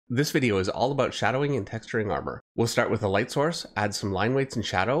This video is all about shadowing and texturing armor. We'll start with a light source, add some line weights and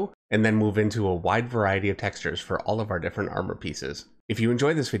shadow, and then move into a wide variety of textures for all of our different armor pieces. If you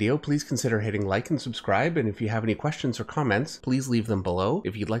enjoyed this video, please consider hitting like and subscribe, and if you have any questions or comments, please leave them below.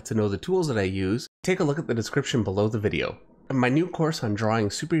 If you'd like to know the tools that I use, take a look at the description below the video. My new course on drawing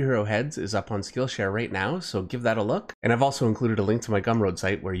superhero heads is up on Skillshare right now, so give that a look. And I've also included a link to my Gumroad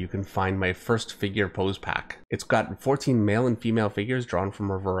site where you can find my first figure pose pack. It's got 14 male and female figures drawn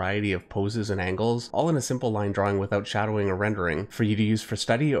from a variety of poses and angles, all in a simple line drawing without shadowing or rendering, for you to use for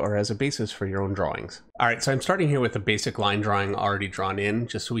study or as a basis for your own drawings. Alright, so I'm starting here with a basic line drawing already drawn in,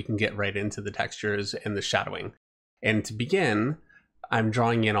 just so we can get right into the textures and the shadowing. And to begin, I'm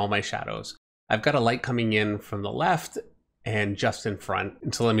drawing in all my shadows. I've got a light coming in from the left and just in front.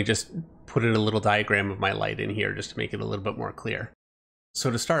 And so let me just put in a little diagram of my light in here just to make it a little bit more clear.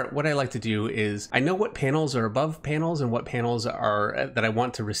 So to start, what I like to do is I know what panels are above panels and what panels are that I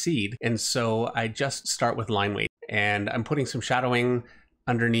want to recede. And so I just start with line weight, and I'm putting some shadowing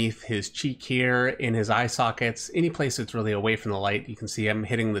underneath his cheek here, in his eye sockets, any place that's really away from the light. You can see I'm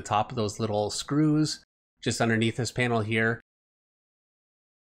hitting the top of those little screws just underneath this panel here.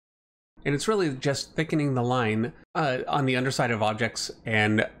 And it's really just thickening the line on the underside of objects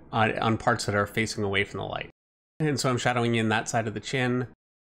and on parts that are facing away from the light. And so I'm shadowing in that side of the chin,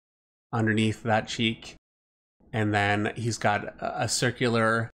 underneath that cheek, and then he's got a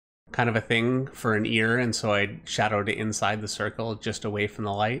circular kind of a thing for an ear, and so I shadowed it inside the circle just away from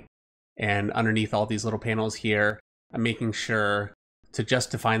the light. And underneath all these little panels here, I'm making sure to just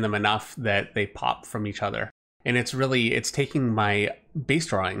define them enough that they pop from each other. And it's taking my base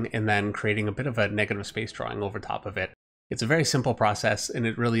drawing and then creating a bit of a negative space drawing over top of it. It's a very simple process, and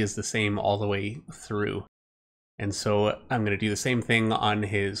it really is the same all the way through. And so I'm going to do the same thing on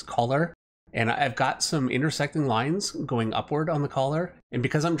his collar. And I've got some intersecting lines going upward on the collar. And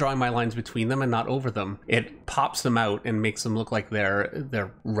because I'm drawing my lines between them and not over them, it pops them out and makes them look like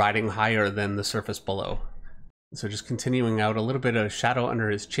they're riding higher than the surface below. So just continuing out a little bit of shadow under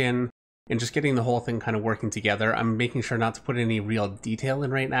his chin, and just getting the whole thing kind of working together. I'm making sure not to put any real detail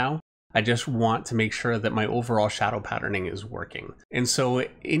in right now. I just want to make sure that my overall shadow patterning is working. And so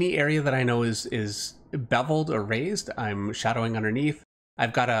any area that I know is beveled or raised, I'm shadowing underneath.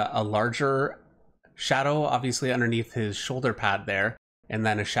 I've got a larger shadow, obviously, underneath his shoulder pad there, and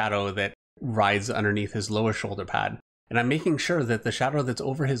then a shadow that rides underneath his lower shoulder pad. And I'm making sure that the shadow that's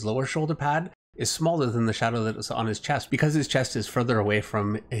over his lower shoulder pad is smaller than the shadow that is on his chest, because his chest is further away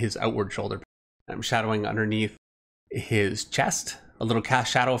from his outward shoulder. I'm shadowing underneath his chest, a little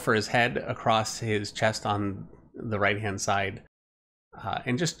cast shadow for his head across his chest on the right hand side,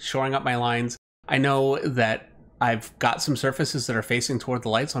 and just shoring up my lines. I know that I've got some surfaces that are facing toward the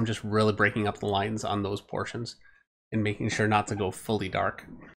light, so I'm just really breaking up the lines on those portions and making sure not to go fully dark.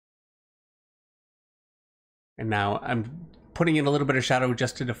 And now I'm putting in a little bit of shadow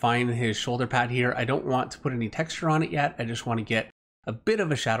just to define his shoulder pad here. I don't want to put any texture on it yet. I just want to get a bit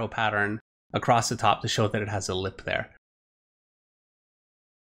of a shadow pattern across the top to show that it has a lip there.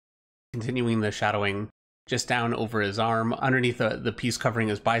 Continuing the shadowing just down over his arm, underneath the piece covering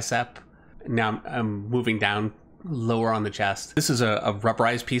his bicep. Now I'm moving down lower on the chest. This is a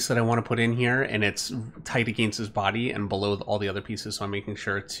rubberized piece that I want to put in here, and it's tight against his body and below all the other pieces, so I'm making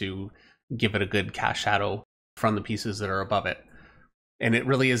sure to give it a good cast shadow from the pieces that are above it. And it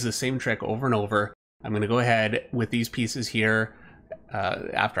really is the same trick over and over. I'm going to go ahead with these pieces here,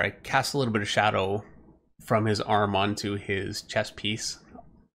 after I cast a little bit of shadow from his arm onto his chest piece.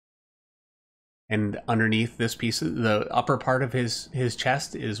 And underneath this piece, the upper part of his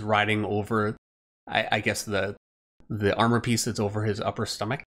chest is riding over, I guess, the armor piece that's over his upper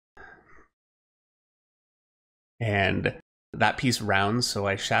stomach. And that piece rounds, so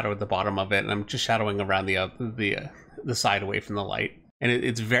I shadowed the bottom of it, and I'm just shadowing around the side away from the light. And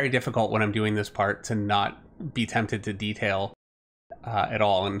it's very difficult when I'm doing this part to not be tempted to detail at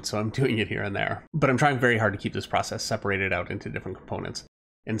all, and so I'm doing it here and there. But I'm trying very hard to keep this process separated out into different components.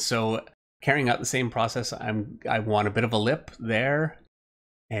 And so carrying out the same process, I want a bit of a lip there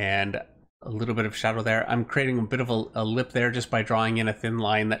and a little bit of shadow there. I'm creating a bit of a lip there just by drawing in a thin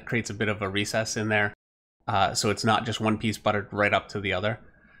line that creates a bit of a recess in there. So it's not just one piece buttered right up to the other.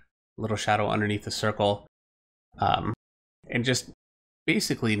 A little shadow underneath the circle. And just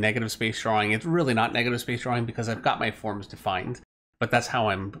basically negative space drawing. It's really not negative space drawing because I've got my forms defined, but that's how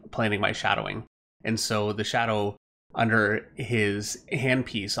I'm planning my shadowing. And so the shadow under his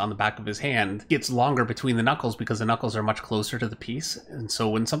handpiece on the back of his hand gets longer between the knuckles because the knuckles are much closer to the piece. And so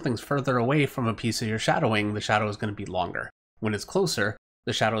when something's further away from a piece of your shadowing, the shadow is going to be longer. When it's closer,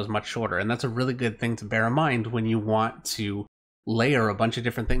 the shadow is much shorter. And that's a really good thing to bear in mind when you want to layer a bunch of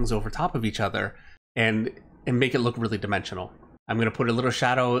different things over top of each other and make it look really dimensional. I'm going to put a little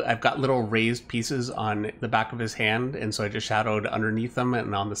shadow. I've got little raised pieces on the back of his hand, and so I just shadowed underneath them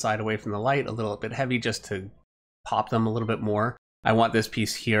and on the side away from the light, a little bit heavy just to pop them a little bit more. I want this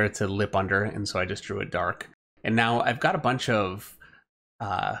piece here to lip under, and so I just drew it dark. And now I've got a bunch of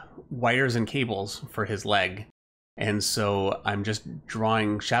wires and cables for his leg, and so I'm just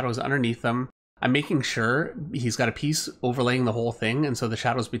drawing shadows underneath them. I'm making sure he's got a piece overlaying the whole thing, and so the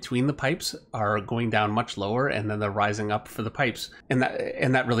shadows between the pipes are going down much lower, and then they're rising up for the pipes, and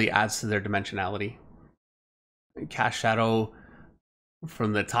that really adds to their dimensionality. Cast shadow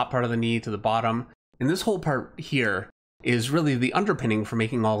from the top part of the knee to the bottom, and this whole part here is really the underpinning for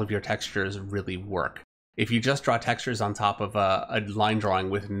making all of your textures really work. If you just draw textures on top of a line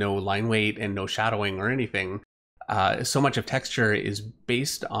drawing with no line weight and no shadowing or anything, so much of texture is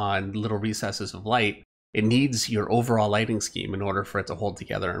based on little recesses of light. It needs your overall lighting scheme in order for it to hold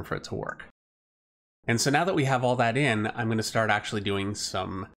together and for it to work. And so now that we have all that in, I'm going to start actually doing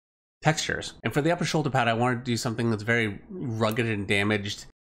some textures. And for the upper shoulder pad, I wanted to do something that's very rugged and damaged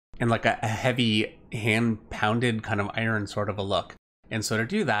and like a heavy hand-pounded kind of iron sort of a look. And so to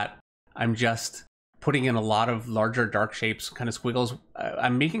do that, I'm just putting in a lot of larger dark shapes, kind of squiggles.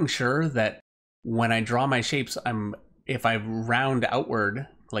 I'm making sure that when I draw my shapes, if I round outward,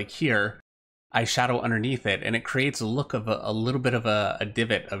 like here, I shadow underneath it, and it creates a look of a little bit of a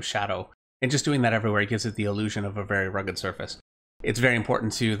divot of shadow. And just doing that everywhere gives it the illusion of a very rugged surface. It's very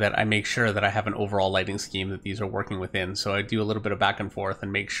important too that I make sure that I have an overall lighting scheme that these are working within. So I do a little bit of back and forth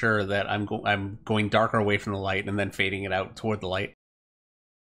and make sure that I'm going darker away from the light and then fading it out toward the light.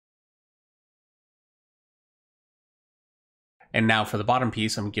 And now for the bottom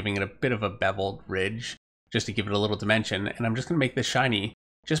piece, I'm giving it a bit of a beveled ridge just to give it a little dimension. And I'm just going to make this shiny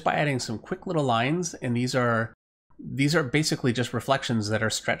just by adding some quick little lines. And these are basically just reflections that are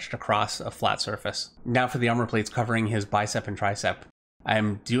stretched across a flat surface. Now for the armor plates covering his bicep and tricep,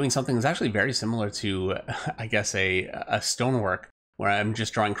 I'm doing something that's actually very similar to, I guess, a stonework, where I'm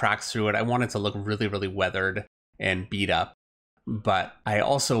just drawing cracks through it. I want it to look really, really weathered and beat up. But I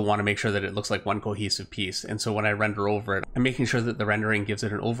also want to make sure that it looks like one cohesive piece. And so when I render over it, I'm making sure that the rendering gives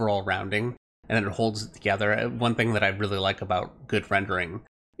it an overall rounding and that it holds it together. One thing that I really like about good rendering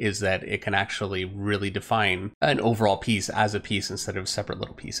is that it can actually really define an overall piece as a piece instead of separate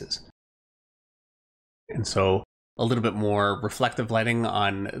little pieces. And so a little bit more reflective lighting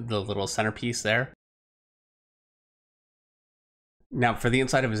on the little centerpiece there. Now for the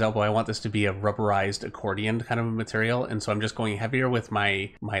inside of his elbow, I want this to be a rubberized accordion kind of a material, and so I'm just going heavier with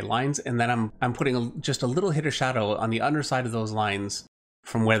my lines, and then I'm putting just a little hit of shadow on the underside of those lines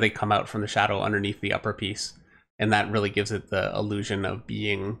from where they come out from the shadow underneath the upper piece, and that really gives it the illusion of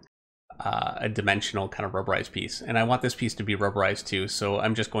being a dimensional kind of rubberized piece. And I want this piece to be rubberized too, so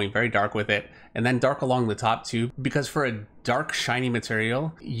I'm just going very dark with it, and then dark along the top too, because for a dark shiny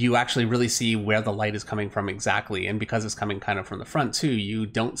material, you actually really see where the light is coming from exactly, and because it's coming kind of from the front too, you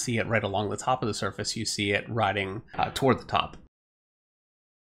don't see it right along the top of the surface, you see it riding toward the top.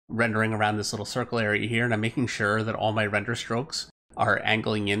 Rendering around this little circle area here, and I'm making sure that all my render strokes are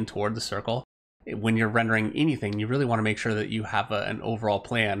angling in toward the circle. When you're rendering anything, you really want to make sure that you have an overall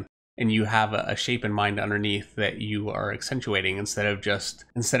plan and you have a shape in mind underneath that you are accentuating instead of just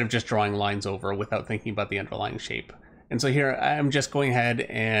drawing lines over without thinking about the underlying shape. And so here I'm just going ahead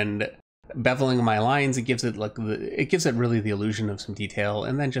and beveling my lines. It gives it really the illusion of some detail,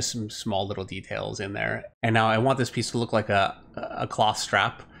 and then just some small little details in there. And now I want this piece to look like a cloth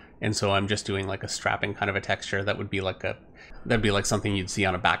strap, and so I'm just doing like a strapping kind of a texture that would be like something you'd see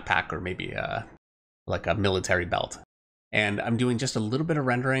on a backpack, or maybe like a military belt. And I'm doing just a little bit of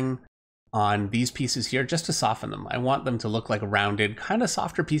rendering on these pieces here just to soften them. I want them to look like rounded, kind of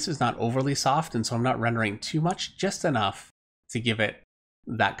softer pieces, not overly soft, and so I'm not rendering too much, just enough to give it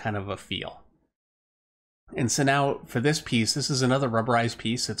that kind of a feel. And so now for this piece, this is another rubberized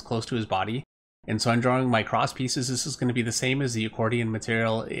piece that's close to his body, and so I'm drawing my cross pieces. This is going to be the same as the accordion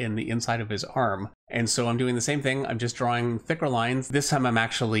material in the inside of his arm, and so I'm doing the same thing. I'm just drawing thicker lines. This time I'm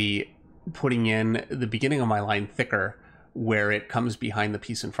actually putting in the beginning of my line thicker, where it comes behind the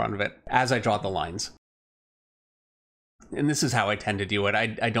piece in front of it as I draw the lines. And this is how I tend to do it.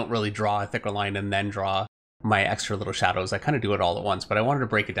 I don't really draw a thicker line and then draw my extra little shadows. I kind of do it all at once, but I wanted to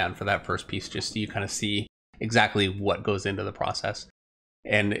break it down for that first piece just so you kind of see exactly what goes into the process.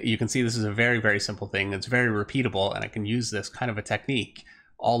 And you can see this is a very, very simple thing. It's very repeatable, and I can use this kind of a technique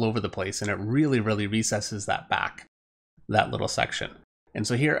all over the place, and it really, really recesses that back, that little section. And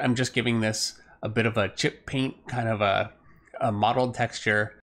so here I'm just giving this a bit of a chip paint kind of a mottled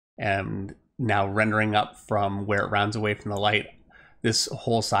texture, and now rendering up from where it rounds away from the light. this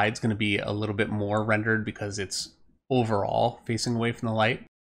whole side's going to be a little bit more rendered because it's overall facing away from the light.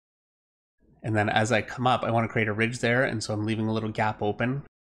 And then as I come up, I want to create a ridge there, and so I'm leaving a little gap open,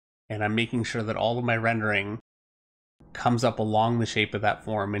 and I'm making sure that all of my rendering comes up along the shape of that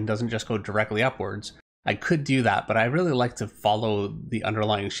form and doesn't just go directly upwards. I could do that, but I really like to follow the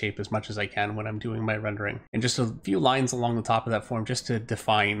underlying shape as much as I can when I'm doing my rendering. And just a few lines along the top of that form just to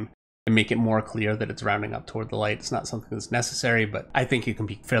define and make it more clear that it's rounding up toward the light. It's not something that's necessary, but I think it can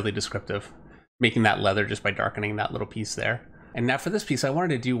be fairly descriptive, making that leather just by darkening that little piece there. And now for this piece, I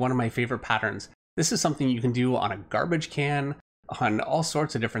wanted to do one of my favorite patterns. This is something you can do on a garbage can, on all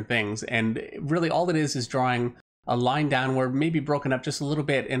sorts of different things. And really all it is drawing a line downward, maybe broken up just a little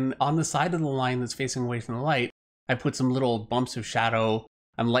bit. And on the side of the line that's facing away from the light, I put some little bumps of shadow.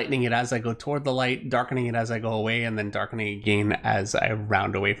 I'm lightening it as I go toward the light, darkening it as I go away, and then darkening again as I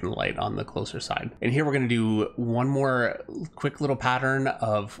round away from the light on the closer side. And here we're going to do one more quick little pattern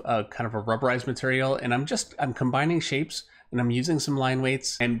of kind of a rubberized material. And I'm combining shapes, and I'm using some line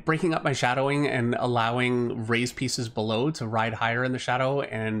weights and breaking up my shadowing and allowing raised pieces below to ride higher in the shadow,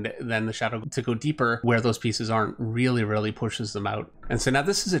 and then the shadow to go deeper where those pieces aren't really pushes them out. And so now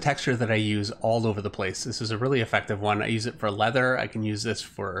this is a texture that I use all over the place. This is a really effective one. I use it for leather. I can use this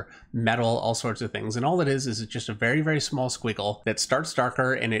for metal, all sorts of things. And all it is just a very small squiggle that starts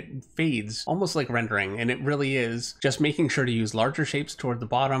darker and it fades almost like rendering. And it really is just making sure to use larger shapes toward the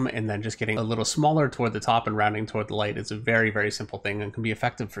bottom and then just getting a little smaller toward the top and rounding toward the light. It's a very simple thing and can be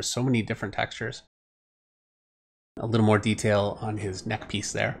effective for so many different textures. A little more detail on his neck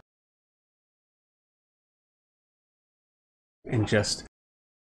piece there. And just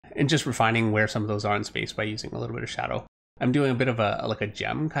refining where some of those are in space by using a little bit of shadow. I'm doing a bit of like a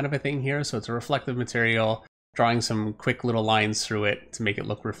gem kind of a thing here. So it's a reflective material, drawing some quick little lines through it to make it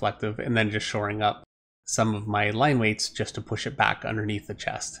look reflective, and then just shoring up some of my line weights just to push it back underneath the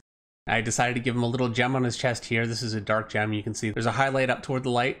chest. I decided to give him a little gem on his chest here. This is a dark gem. You can see there's a highlight up toward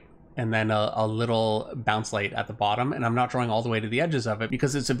the light and then a little bounce light at the bottom. And I'm not drawing all the way to the edges of it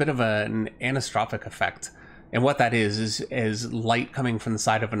because it's a bit of an anastrophic effect. And what that is light coming from the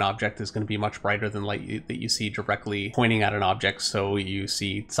side of an object is going to be much brighter than light that you see directly pointing at an object. So you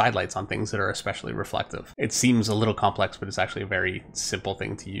see side lights on things that are especially reflective. It seems a little complex, but it's actually a very simple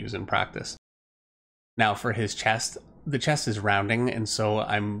thing to use in practice. Now for his chest, the chest is rounding, and so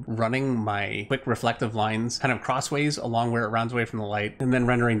I'm running my quick reflective lines kind of crossways along where it rounds away from the light, and then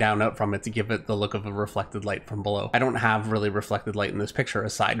rendering down out from it to give it the look of a reflected light from below. I don't have really reflected light in this picture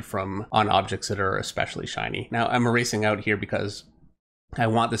aside from on objects that are especially shiny. Now I'm erasing out here because I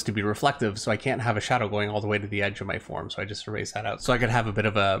want this to be reflective, so I can't have a shadow going all the way to the edge of my form, so I just erase that out so I could have a bit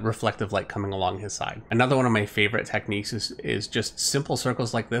of a reflective light coming along his side. Another one of my favorite techniques is just simple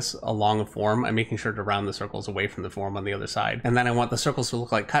circles like this along a form. I'm making sure to round the circles away from the form on the other side. And then I want the circles to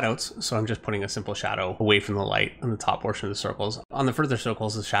look like cutouts, so I'm just putting a simple shadow away from the light on the top portion of the circles. On the further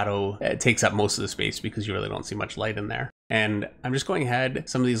circles, the shadow takes up most of the space because you really don't see much light in there. And I'm just going ahead,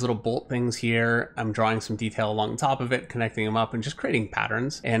 some of these little bolt things here, I'm drawing some detail along the top of it, connecting them up and just creating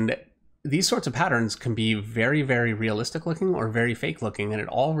patterns. And these sorts of patterns can be very realistic looking or very fake looking. And it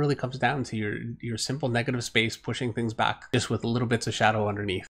all really comes down to your simple negative space, pushing things back just with little bits of shadow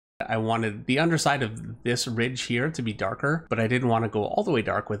underneath. I wanted the underside of this ridge here to be darker, but I didn't want to go all the way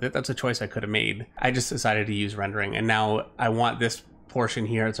dark with it. That's a choice I could have made. I just decided to use rendering. And now I want this portion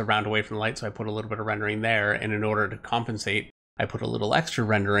here, it's a round away from the light, so I put a little bit of rendering there, and in order to compensate, I put a little extra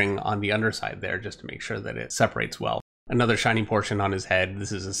rendering on the underside there just to make sure that it separates well. Another shiny portion on his head,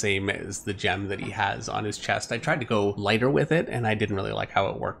 this is the same as the gem that he has on his chest. I tried to go lighter with it and I didn't really like how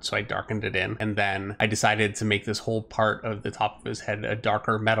it worked, so I darkened it in, and then I decided to make this whole part of the top of his head a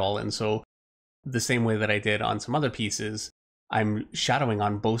darker metal. And so the same way that I did on some other pieces, I'm shadowing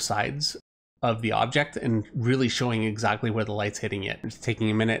on both sides of the object and really showing exactly where the light's hitting it. It's taking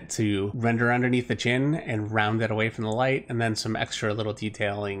a minute to render underneath the chin and round it away from the light, and then some extra little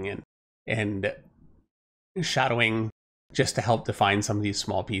detailing and shadowing just to help define some of these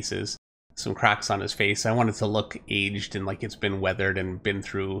small pieces. Some cracks on his face. I want it to look aged and like it's been weathered and been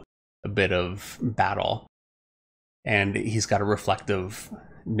through a bit of battle. And he's got a reflective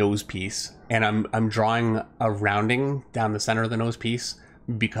nose piece. And I'm drawing a rounding down the center of the nose piece,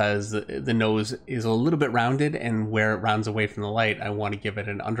 because the nose is a little bit rounded, and where it rounds away from the light, I want to give it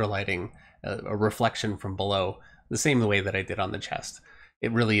an underlighting, a reflection from below, the same way that I did on the chest.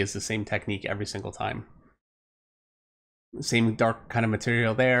 It really is the same technique every single time. Same dark kind of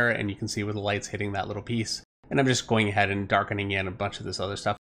material there, and you can see where the light's hitting that little piece. And I'm just going ahead and darkening in a bunch of this other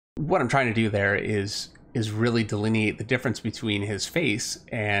stuff. What I'm trying to do there is is really delineate the difference between his face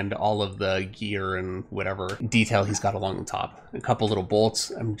and all of the gear and whatever detail he's got along the top. A couple little bolts,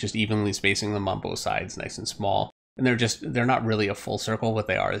 I'm just evenly spacing them on both sides, nice and small. And they're not really a full circle. What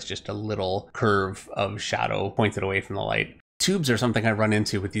they are is just a little curve of shadow pointed away from the light. Tubes are something I run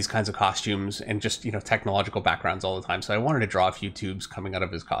into with these kinds of costumes and just, technological backgrounds all the time. So I wanted to draw a few tubes coming out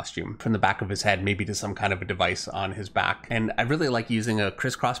of his costume from the back of his head, maybe to some kind of a device on his back. And I really like using a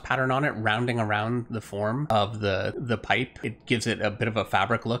crisscross pattern on it, rounding around the form of the pipe. It gives it a bit of a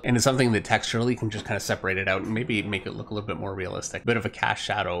fabric look, and it's something that texturally can just kind of separate it out and maybe make it look a little bit more realistic. Bit of a cast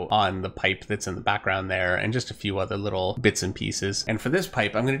shadow on the pipe that's in the background there, and just a few other little bits and pieces. And for this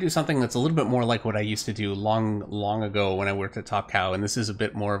pipe, I'm going to do something that's a little bit more like what I used to do long ago when I worked at Top Cow, and this is a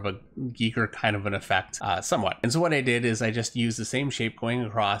bit more of a geeker kind of an effect, somewhat. And so what I did is I just used the same shape going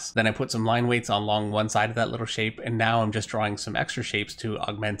across, then I put some line weights along one side of that little shape, and now I'm just drawing some extra shapes to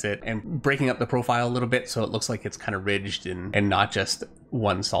augment it and breaking up the profile a little bit so it looks like it's kind of ridged and not just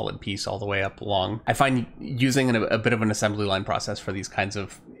one solid piece all the way up along. I find using a bit of an assembly line process for these kinds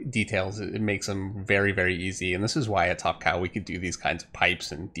of details, it makes them very, very easy. And this is why at Top Cow we could do these kinds of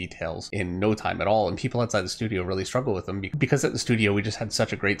pipes and details in no time at all. And people outside the studio really struggle with them because at the studio we just had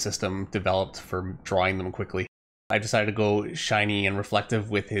such a great system developed for drawing them quickly. I decided to go shiny and reflective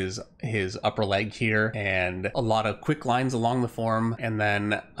with his upper leg here, and a lot of quick lines along the form, and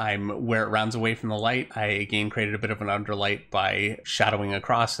then where it rounds away from the light, I again created a bit of an underlight by shadowing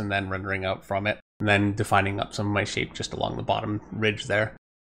across and then rendering out from it, and then defining up some of my shape just along the bottom ridge there.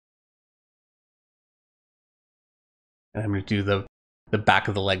 And I'm going to do the back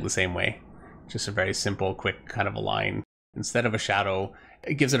of the leg the same way, just a very simple, quick kind of a line. Instead of a shadow,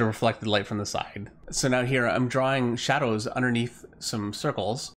 it gives it a reflected light from the side. So now here I'm drawing shadows underneath some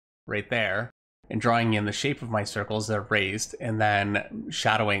circles right there, and drawing in the shape of my circles that are raised, and then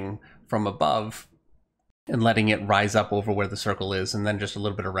shadowing from above and letting it rise up over where the circle is, and then just a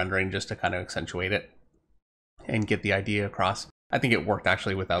little bit of rendering just to kind of accentuate it and get the idea across. I think it worked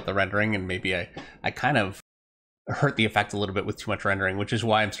actually without the rendering, and maybe I kind of hurt the effect a little bit with too much rendering, which is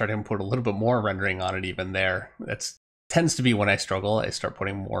why I'm starting to put a little bit more rendering on it even there. That's tends to be when I struggle. I start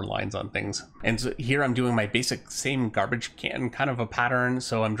putting more lines on things. And so here I'm doing my basic same garbage can kind of a pattern.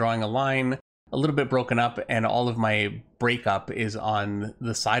 So I'm drawing a line a little bit broken up, and all of my breakup is on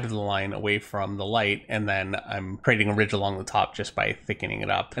the side of the line away from the light, and then I'm creating a ridge along the top just by thickening it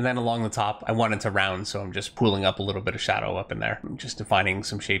up. And then along the top I want it to round, so I'm just pulling up a little bit of shadow up in there. I'm just defining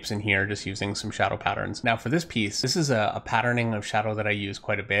some shapes in here, just using some shadow patterns. Now for this piece, this is a patterning of shadow that I use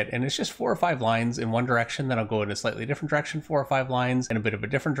quite a bit, and it's just 4 or 5 lines in one direction, then I'll go in a slightly different direction, 4 or 5 lines in a bit of a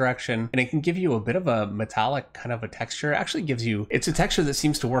different direction, and it can give you a bit of a metallic kind of a texture. It actually gives you, it's a texture that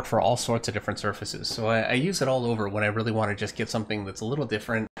seems to work for all sorts of different surfaces. So I use it all over when I really want to just get something that's a little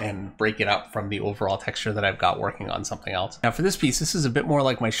different and break it up from the overall texture that I've got working on something else. Now for this piece, this is a bit more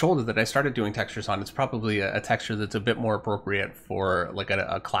like my shoulder that I started doing textures on. It's probably a texture that's a bit more appropriate for like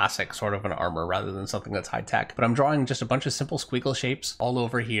a classic sort of an Armour rather than something that's high tech. But I'm drawing just a bunch of simple squiggle shapes all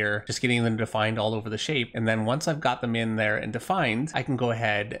over here, just getting them defined all over the shape. And then once I've got them in there and defined, I can go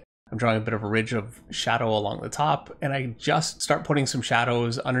ahead. I'm drawing a bit of a ridge of shadow along the top, and I just start putting some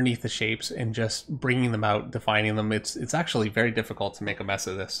shadows underneath the shapes and just bringing them out, defining them. It's actually very difficult to make a mess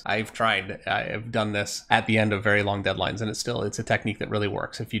of this. I've done this at the end of very long deadlines, and it's a technique that really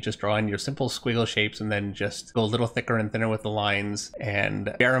works. If you just draw in your simple squiggle shapes and then just go a little thicker and thinner with the lines,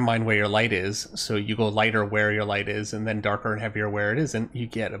 and bear in mind where your light is, so you go lighter where your light is and then darker and heavier where it isn't, you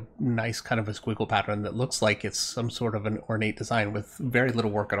get a nice kind of a squiggle pattern that looks like it's some sort of an ornate design with very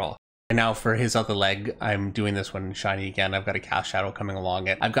little work at all. And now for his other leg, I'm doing this one shiny again. I've got a cast shadow coming along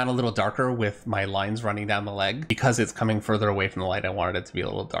it. I've gone a little darker with my lines running down the leg. Because it's coming further away from the light, I wanted it to be a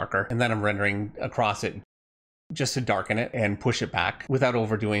little darker. And then I'm rendering across it just to darken it and push it back without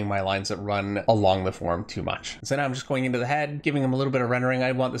overdoing my lines that run along the form too much. So now I'm just going into the head, giving them a little bit of rendering.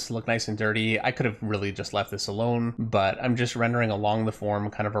 I want this to look nice and dirty. I could have really just left this alone, but I'm just rendering along the form,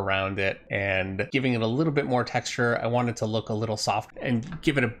 kind of around it, and giving it a little bit more texture. I want it to look a little soft and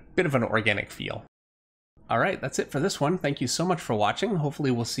give it a bit of an organic feel. All right, that's it for this one. Thank you so much for watching.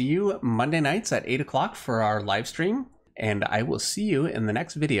 Hopefully we'll see you Monday nights at 8 o'clock for our live stream, and I will see you in the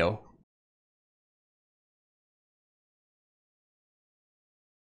next video.